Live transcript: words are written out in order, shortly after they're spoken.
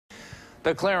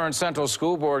The Clarence Central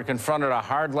School Board confronted a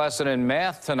hard lesson in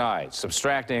math tonight,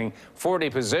 subtracting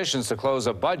 40 positions to close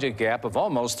a budget gap of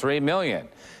almost $3 million.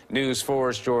 News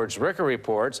 4's George Ricker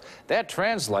reports that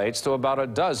translates to about a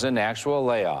dozen actual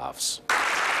layoffs.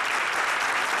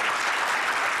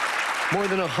 More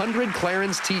than 100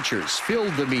 Clarence teachers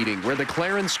filled the meeting where the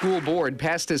Clarence School Board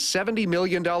passed a $70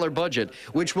 million budget,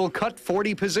 which will cut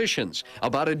 40 positions.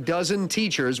 About a dozen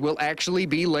teachers will actually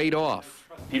be laid off.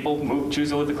 People choose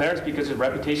to live in Clarence because of the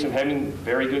reputation of having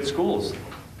very good schools.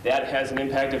 That has an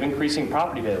impact of increasing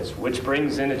property values, which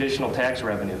brings in additional tax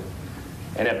revenue.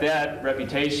 And if that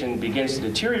reputation begins to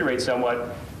deteriorate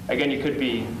somewhat, again, you could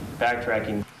be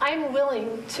backtracking. I'm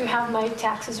willing to have my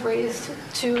taxes raised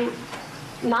to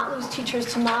not lose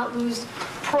teachers, to not lose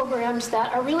programs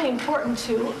that are really important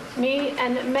to me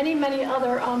and many, many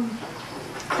other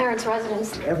Clarence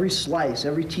residents. Every slice,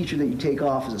 every teacher that you take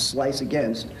off is a slice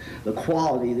against the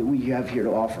quality that we have here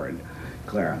to offer in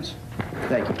Clarence.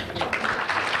 Thank you.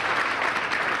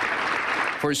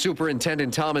 For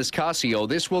Superintendent Thomas Cascio,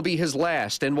 this will be his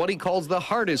last and what he calls the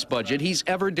hardest budget he's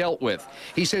ever dealt with.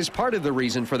 He says part of the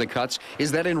reason for the cuts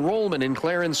is that enrollment in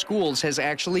Clarence schools has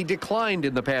actually declined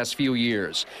in the past few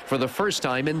years, for the first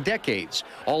time in decades.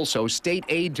 Also, state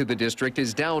aid to the district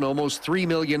is down almost $3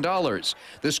 million.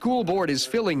 The school board is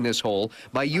filling this hole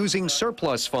by using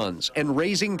surplus funds and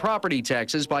raising property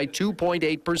taxes by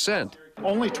 2.8%.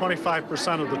 Only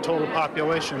 25% of the total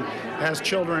population has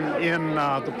children in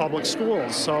the public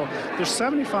schools. So there's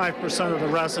 75% of the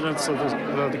residents of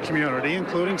the community,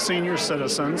 including senior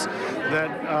citizens,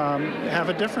 that have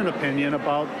a different opinion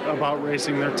about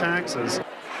raising their taxes.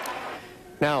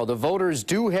 Now, the voters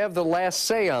do have the last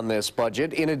say on this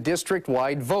budget in a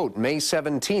district-wide vote May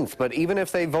 17th. But even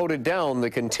if they voted down, the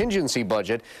contingency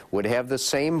budget would have the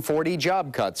same 40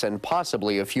 job cuts and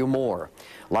possibly a few more.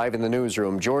 Live in the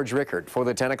newsroom, George Rickert for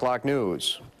the 10 o'clock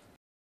news.